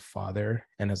at as a father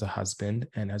and as a husband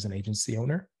and as an agency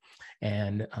owner,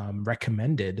 and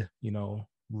recommended,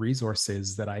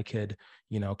 resources that I could,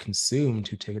 consume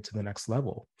to take it to the next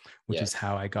level, which is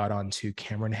how I got onto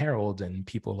Cameron Herold and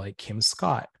people like Kim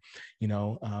Scott,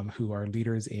 who are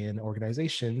leaders in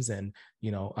organizations. And,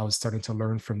 I was starting to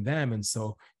learn from them. And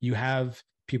so you have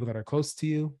people that are close to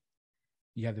you.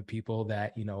 You have the people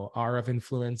that, are of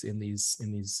influence in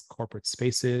these corporate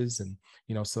spaces. And,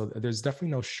 so there's definitely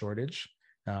no shortage.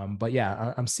 But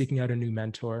yeah, I'm seeking out a new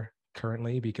mentor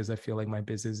currently, because I feel like my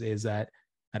business is at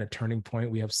a turning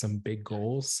point. We have some big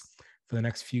goals for the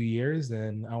next few years,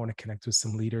 and I want to connect with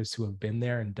some leaders who have been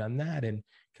there and done that and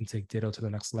can take Ditto to the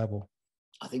next level.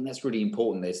 I think that's really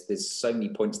important. There's so many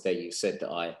points there you said that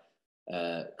I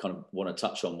kind of want to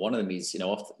touch on. One of them is, I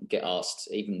often get asked,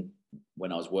 even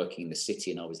when I was working in the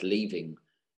city and I was leaving,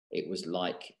 it was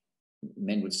like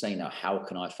men would say, now, how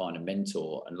can I find a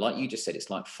mentor? And like you just said, it's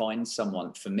like find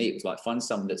someone. For me, it was like find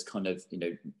someone that's kind of,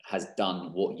 has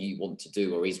done what you want to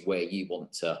do or is where you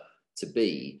want to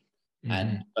be.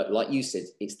 And but like you said,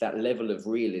 it's that level of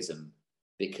realism,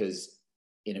 because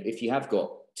if you have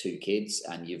got 2 kids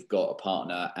and you've got a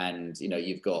partner and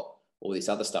you've got all this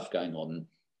other stuff going on,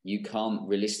 you can't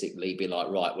realistically be like,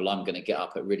 right, well, I'm going to get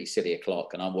up at really silly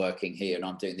o'clock and I'm working here and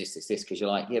I'm doing this, because you're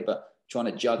like, yeah, but trying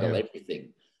to juggle everything.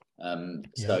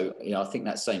 So, I think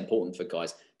that's so important for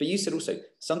guys. But you said also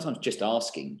sometimes just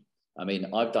asking. I mean,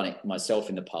 I've done it myself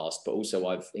in the past, but also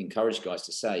I've encouraged guys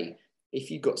to say,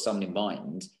 if you've got someone in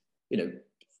mind,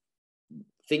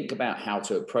 think about how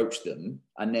to approach them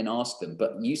and then ask them.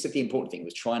 But you said the important thing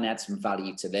was try and add some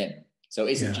value to them. So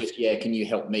it isn't just, can you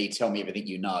help me? Tell me everything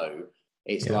you know.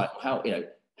 It's like,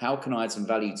 how can I add some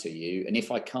value to you? And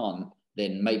if I can't,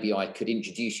 then maybe I could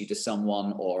introduce you to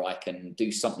someone, or I can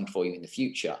do something for you in the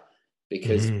future,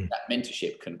 because that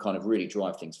mentorship can kind of really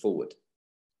drive things forward.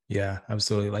 Yeah,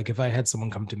 absolutely. Like if I had someone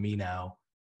come to me now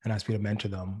and ask me to mentor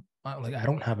them, I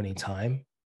don't have any time.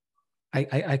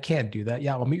 I can't do that.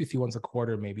 Yeah, I'll meet with you once a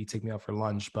quarter, maybe take me out for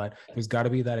lunch, but there's got to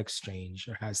be that exchange.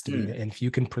 There has to be. And if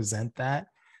you can present that,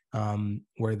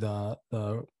 where the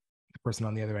person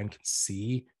on the other end can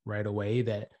see right away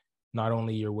that not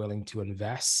only you're willing to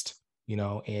invest,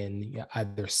 in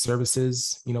either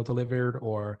services, delivered,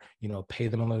 or, pay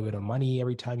them a little bit of money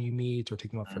every time you meet or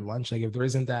take them out for lunch. Like if there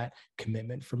isn't that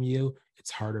commitment from you,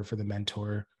 it's harder for the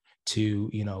mentor to,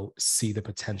 see the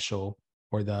potential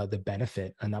or the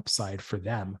benefit and upside for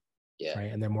them. Right.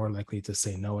 And they're more likely to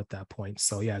say no at that point.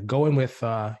 So yeah, go in with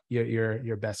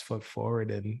your best foot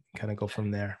forward and kind of go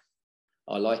from there.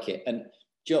 I like it. And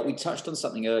Joe, we touched on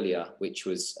something earlier, which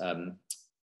was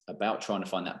about trying to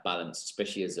find that balance,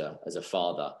 especially as a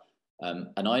father.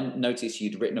 And I noticed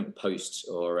you'd written a post,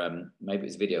 or maybe it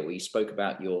was a video, where you spoke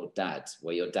about your dad,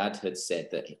 where your dad had said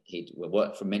that he'd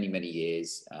worked for many, many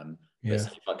years. But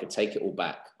if I could take it all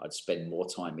back, I'd spend more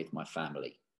time with my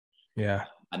family. Yeah.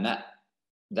 And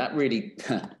that really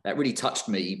that really touched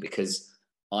me, because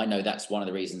I know that's one of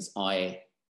the reasons I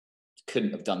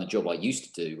couldn't have done the job I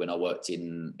used to do when I worked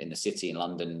in the city in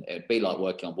London. It'd be like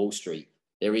working on Wall Street.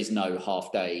 There is no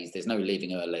half days. There's no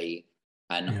leaving early.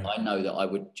 And I know that I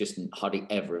would just hardly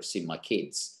ever have seen my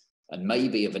kids. And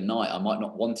maybe of a night, I might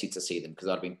not wanted to see them because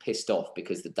I'd been pissed off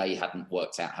because the day hadn't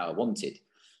worked out how I wanted.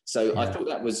 So I thought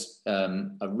that was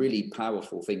a really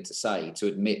powerful thing to say, to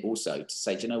admit also, to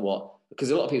say, do you know what?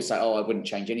 Because a lot of people say, oh, I wouldn't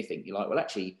change anything. You're like, well,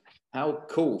 actually, how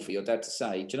cool for your dad to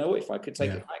say, do you know what? If I could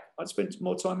take it back, I'd spend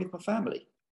more time with my family.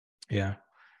 Yeah.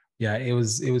 Yeah, it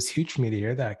was huge for me to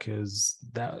hear that, because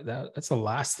that's the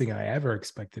last thing I ever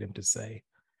expected him to say.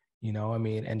 I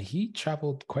mean, and he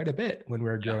traveled quite a bit when we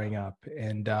were growing up.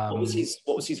 And what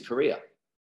was his career?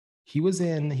 He was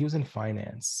in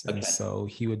finance, and so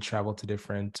he would travel to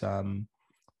different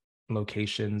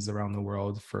locations around the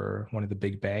world for one of the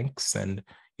big banks, and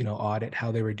audit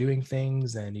how they were doing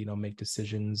things, and make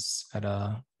decisions at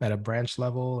a branch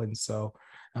level. And so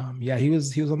he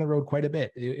was on the road quite a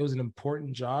bit. It was an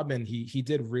important job, and he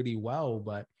did really well.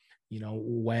 But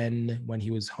when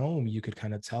he was home, you could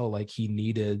kind of tell like he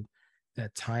needed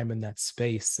that time and that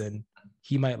space. And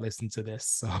he might listen to this,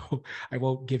 so I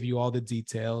won't give you all the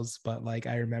details, but like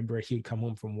I remember he would come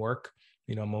home from work,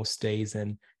 most days,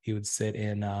 and he would sit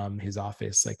in his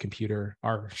office, like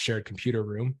our shared computer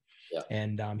room,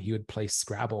 and he would play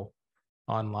Scrabble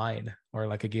online or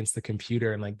like against the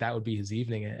computer, and like that would be his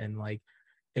evening. And like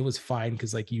it was fine,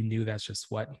 because like that's just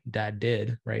what dad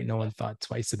did, right? No one thought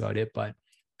twice about it. But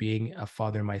being a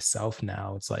father myself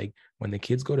now, it's like when the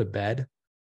kids go to bed,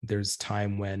 there's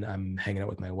time when I'm hanging out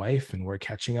with my wife and we're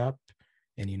catching up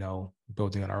and, you know,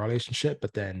 building on our relationship.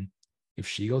 But then if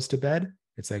she goes to bed,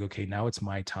 it's like, okay, now it's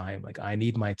my time. Like I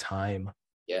need my time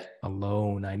Yeah.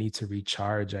 alone. I need to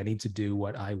recharge. I need to do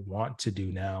what I want to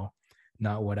do now,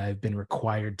 not what I've been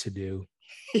required to do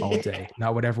all day,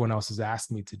 not what everyone else has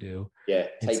asked me to do. Yeah.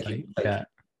 It's like, yeah,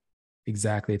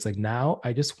 exactly. It's like now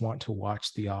I just want to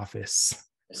watch The Office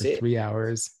for 3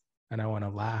 hours and I want to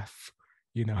laugh,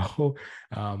 you know,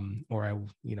 or I,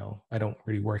 you know, I don't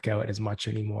really work out as much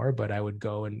anymore, but I would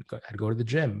I'd go to the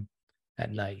gym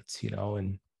at night, you know,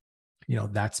 and, you know,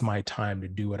 that's my time to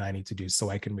do what I need to do so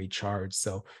I can recharge.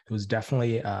 So it was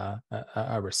definitely a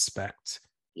respect,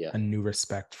 a new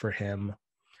respect for him,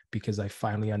 because I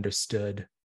finally understood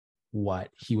what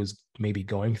he was maybe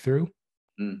going through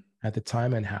at the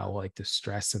time and how like the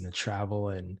stress and the travel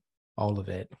and all of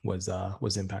it was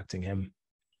impacting him.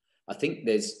 I think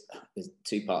there's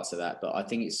two parts of that, but I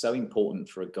think it's so important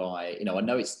for a guy, you know, I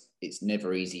know it's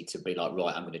never easy to be like,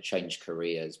 right, I'm going to change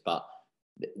careers, but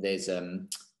there's a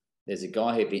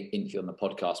guy who been interviewed on the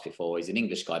podcast before. He's an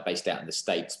English guy based out in the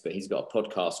States, but he's got a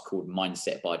podcast called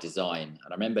Mindset by Design.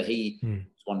 And I remember he was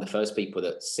one of the first people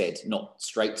that said, not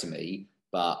straight to me,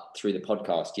 but through the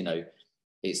podcast, you know,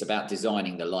 it's about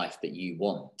designing the life that you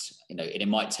want, you know, and it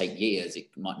might take years. It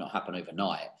might not happen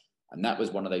overnight. And that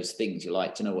was one of those things you're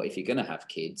like, you know what, if you're going to have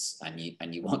kids and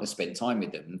you want to spend time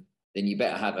with them, then you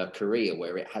better have a career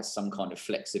where it has some kind of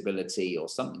flexibility or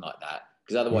something like that.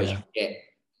 Because otherwise you get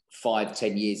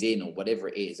 5-10 years in or whatever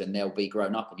it is, and they'll be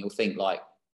grown up and you'll think like,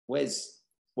 where's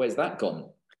that gone?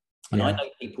 And I know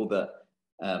people that,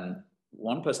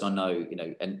 one person I know, you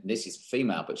know, and this is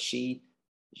female, but she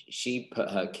put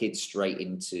her kids straight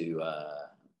into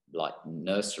like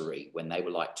nursery when they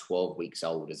were like 12 weeks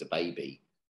old as a baby,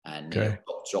 and you know,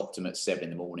 dropped them at 7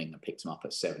 a.m. and picked them up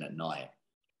at 7 p.m.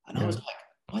 And I was like,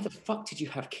 why the fuck did you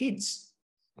have kids?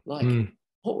 Like,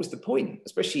 what was the point?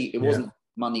 Especially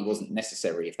money wasn't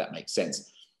necessary, if that makes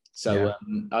sense. So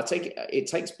I take it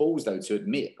takes balls though to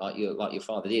admit, like your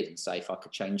father did, and say, if I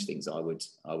could change things, I would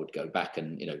go back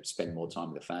and, you know, spend more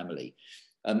time with the family.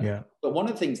 But one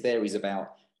of the things there is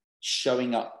about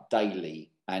showing up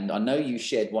daily. And I know you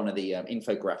shared one of the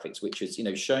infographics, which is, you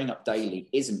know, showing up daily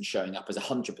isn't showing up as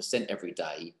 100% every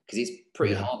day, because it's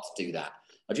pretty hard to do that.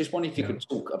 I just wondered if you could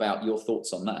talk about your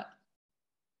thoughts on that.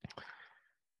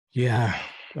 Yeah.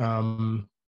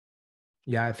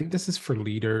 I think this is for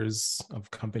leaders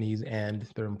of companies and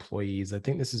their employees. I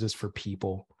think this is just for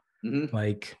people.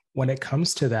 Like when it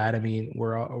comes to that, I mean,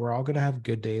 we're all going to have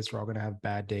good days. We're all going to have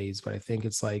bad days, but I think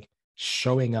it's like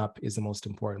showing up is the most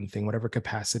important thing, whatever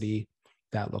capacity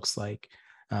that looks like.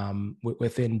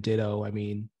 Within Ditto, I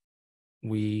mean,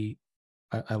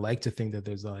 I like to think that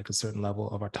there's like a certain level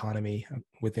of autonomy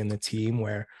within the team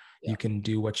where you can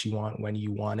do what you want when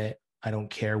you want it. I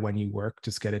don't care when you work,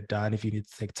 just get it done. If you need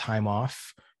to take time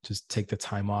off, just take the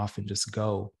time off and just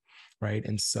go, right?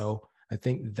 And so I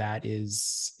think that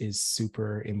is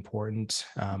super important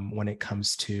when it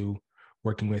comes to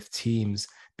working with teams,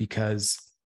 because,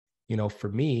 you know, for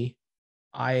me,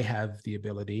 I have the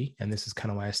ability, and this is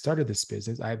kind of why I started this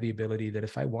business, I have the ability that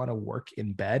if I want to work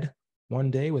in bed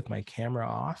one day with my camera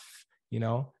off, you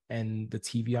know, and the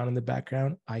TV on in the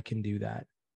background, I can do that.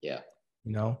 Yeah.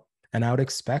 You know, and I would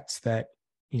expect that,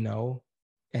 you know,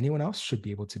 anyone else should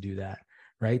be able to do that,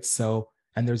 right? So,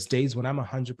 and there's days when I'm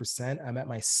 100%, I'm at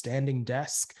my standing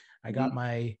desk, I got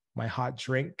my hot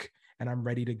drink and I'm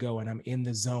ready to go and I'm in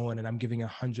the zone and I'm giving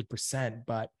 100%,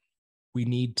 but we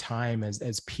need time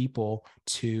as people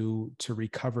to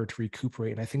recover, to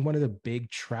recuperate. And I think one of the big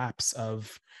traps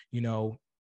of, you know,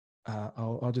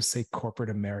 I'll just say corporate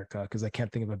America, because I can't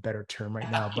think of a better term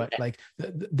right now, but like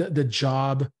the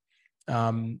job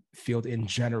field in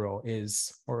general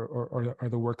is, or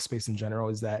the workspace in general,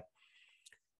 is that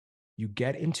you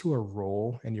get into a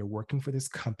role and you're working for this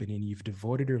company and you've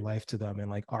devoted your life to them. And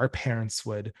like our parents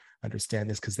would understand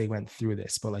this because they went through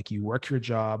this, but like you work your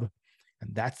job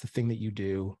and that's the thing that you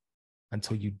do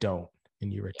until you don't,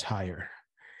 and you retire.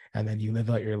 And then you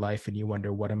live out your life and you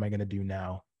wonder, what am I going to do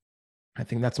now? I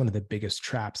think that's one of the biggest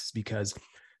traps, because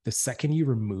the second you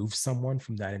remove someone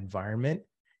from that environment,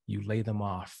 you lay them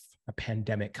off. A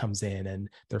pandemic comes in and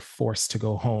they're forced to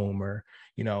go home, or,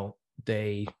 you know,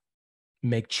 they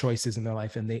make choices in their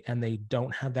life and they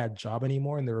don't have that job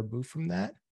anymore and they're removed from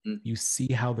that. You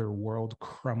see how their world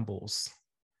crumbles,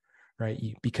 right?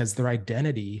 Because their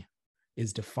identity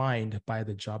is defined by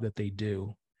the job that they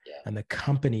do. And the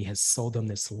company has sold them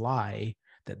this lie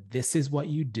that this is what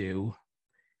you do.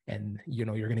 And, you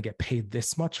know, you're going to get paid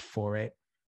this much for it.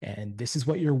 and this is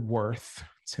what you're worth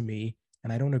to me.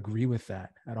 And I don't agree with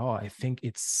that at all. I think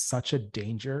it's such a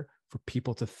danger for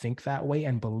people to think that way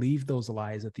and believe those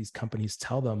lies that these companies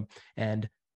tell them. And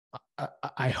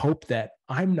I hope that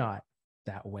I'm not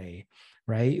that way,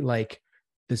 right? Like,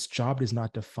 this job does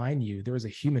not define you. There is a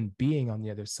human being on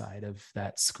the other side of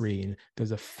that screen.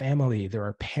 There's a family. There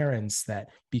are parents that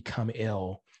become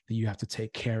ill that you have to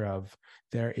take care of.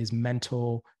 There is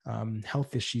mental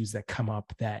health issues that come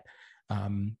up that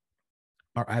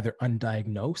are either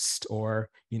undiagnosed or,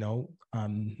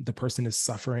 the person is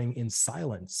suffering in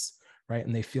silence, right?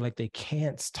 And they feel like they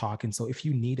can't talk. And so if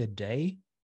you need a day,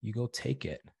 you go take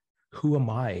it. Who am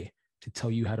I to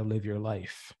tell you how to live your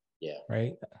life? Yeah.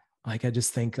 Right. Like, I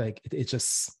just think like it's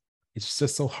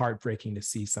just so heartbreaking to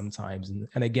see sometimes.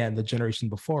 And again, the generation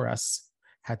before us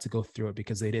had to go through it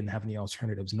because they didn't have any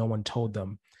alternatives. No one told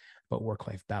them about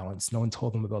work-life balance. No one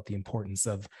told them about the importance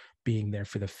of being there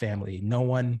for the family. No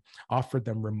one offered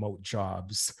them remote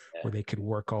jobs where they could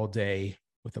work all day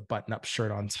with a button-up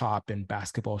shirt on top and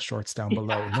basketball shorts down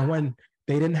below.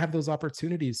 They didn't have those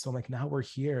opportunities. So like, now we're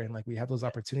here and like, we have those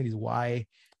opportunities. Why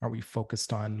are we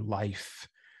focused on life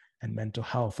and mental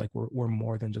health? Like, we're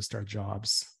more than just our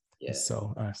jobs. Yeah.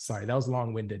 So sorry, that was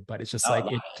long-winded, but it's just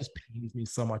it just pains me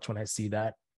so much when I see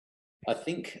that. I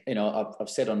think, I've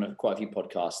said on quite a few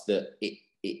podcasts that it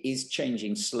is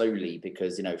changing slowly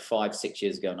because, 5-6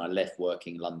 years ago when I left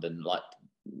working in London, like,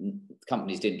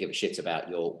 companies didn't give a shit about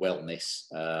your wellness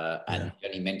and the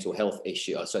only mental health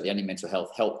the only mental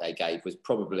health help they gave was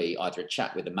probably either a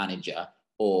chat with the manager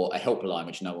or a helpline,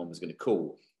 which no one was going to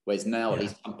call. Whereas now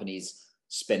these companies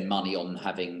spend money on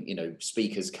having,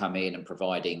 speakers come in and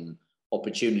providing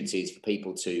opportunities for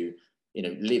people to,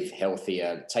 live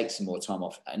healthier, take some more time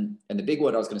off. And the big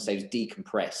word I was going to say was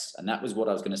decompress. And that was what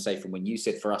I was going to say from when you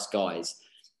said for us guys,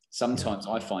 sometimes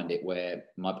I find it where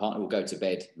my partner will go to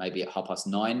bed maybe at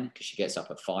 9:30 because she gets up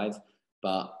at 5,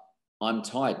 but I'm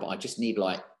tired, but I just need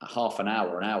like a half an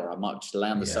hour. I might just lay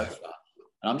on the sofa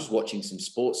and I'm just watching some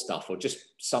sports stuff or just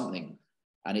something.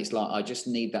 And it's like, I just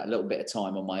need that little bit of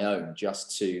time on my own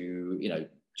just to,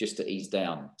 just to ease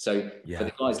down. So for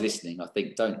the guys listening, I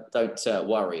think don't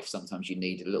worry if sometimes you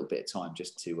need a little bit of time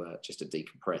just to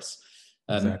decompress.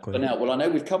 Exactly. But now, well, I know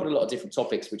we've covered a lot of different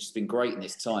topics, which has been great in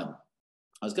this time.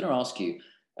 I was going to ask you,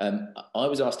 I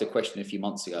was asked a question a few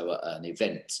months ago at an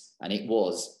event, and it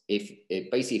was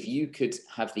if you could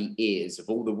have the ears of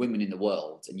all the women in the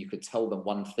world and you could tell them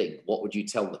one thing, what would you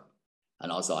tell them?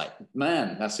 And I was like,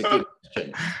 man, that's a good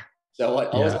question. So I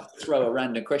always have to throw a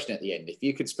random question at the end. If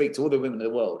you could speak to all the women in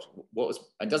the world,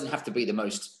 it doesn't have to be the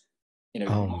most,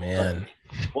 oh man,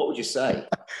 what would you say?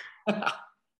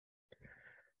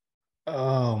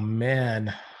 Oh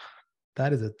man,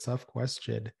 that is a tough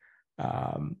question.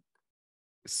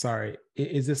 Sorry,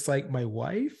 is this like my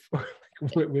wife or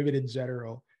like women in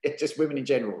general? Yeah, just women in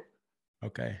general.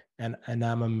 Okay. And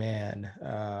I'm a man.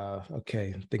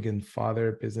 Okay. I'm thinking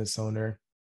father, business owner.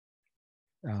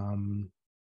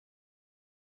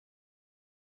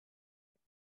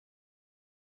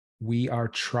 We are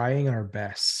trying our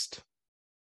best.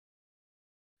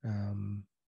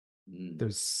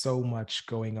 There's so much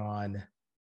going on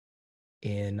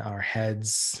in our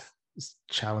heads,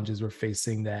 challenges we're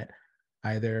facing that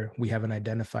either we haven't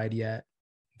identified yet,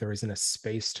 there isn't a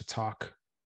space to talk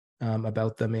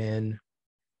about them in,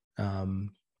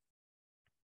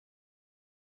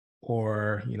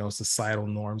 or societal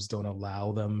norms don't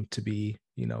allow them to be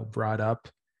brought up,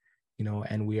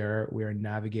 and we are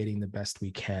navigating the best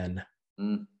we can.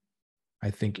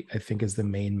 I think is the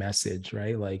main message,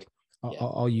 right? Like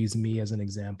I'll use me as an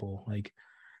example. Like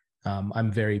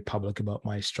I'm very public about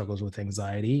my struggles with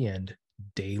anxiety, and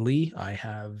daily I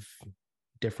have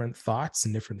different thoughts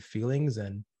and different feelings,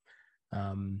 and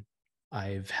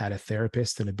I've had a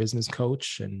therapist and a business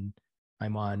coach, and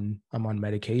I'm on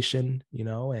medication,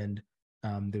 and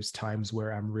there's times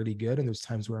where I'm really good and there's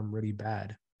times where I'm really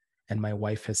bad. And my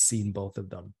wife has seen both of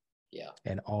them. Yeah.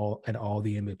 And all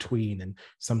the in between. And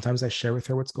sometimes I share with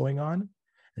her what's going on.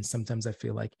 And sometimes I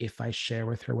feel like if I share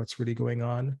with her what's really going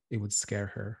on, it would scare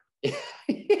her.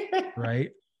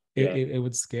 Right? It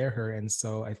would scare her. And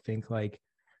so I think like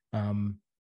the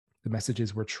message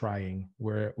is we're trying.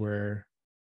 We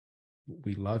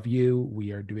love you.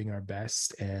 We are doing our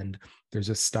best. And there's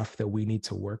just stuff that we need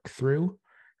to work through.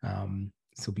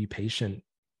 So be patient.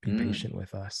 Be patient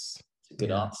with us. It's a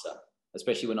good answer,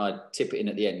 especially when I tip it in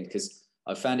at the end, because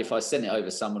I found if I send it over,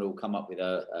 someone will come up with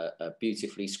a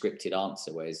beautifully scripted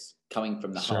answer, whereas coming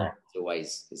from the heart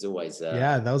is always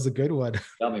yeah, that was a good one.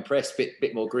 I'm impressed.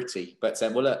 Bit more gritty, but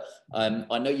well,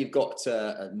 I know you've got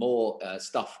more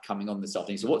stuff coming on this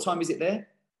afternoon. So what time is it there?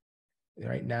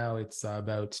 Right now it's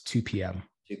about 2 p.m.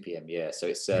 2 p.m. Yeah, so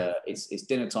it's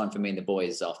dinner time for me and the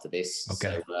boys after this.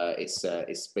 Okay. So but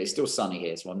it's still sunny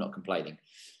here, so I'm not complaining.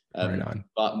 Right on.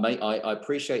 But mate, I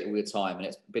appreciate all your time, and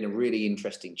it's been a really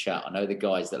interesting chat. I know the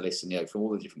guys that listen, from all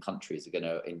the different countries, are going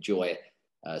to enjoy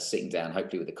sitting down,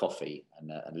 hopefully with a coffee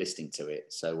and listening to it.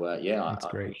 So yeah, I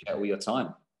appreciate all your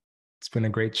time. It's been a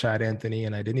great chat, Anthony,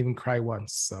 and I didn't even cry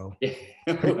once, so yeah.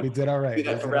 we did all right. Do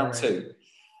that for round 2.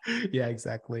 Yeah,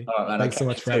 exactly. All right, man, thanks so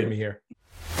much for having me here.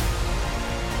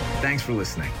 Thanks for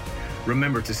listening.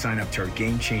 Remember to sign up to our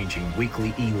game-changing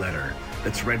weekly e-letter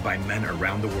that's read by men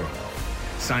around the world.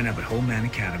 Sign up at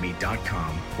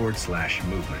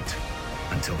wholemanacademy.com/movement.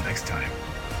 Until next time.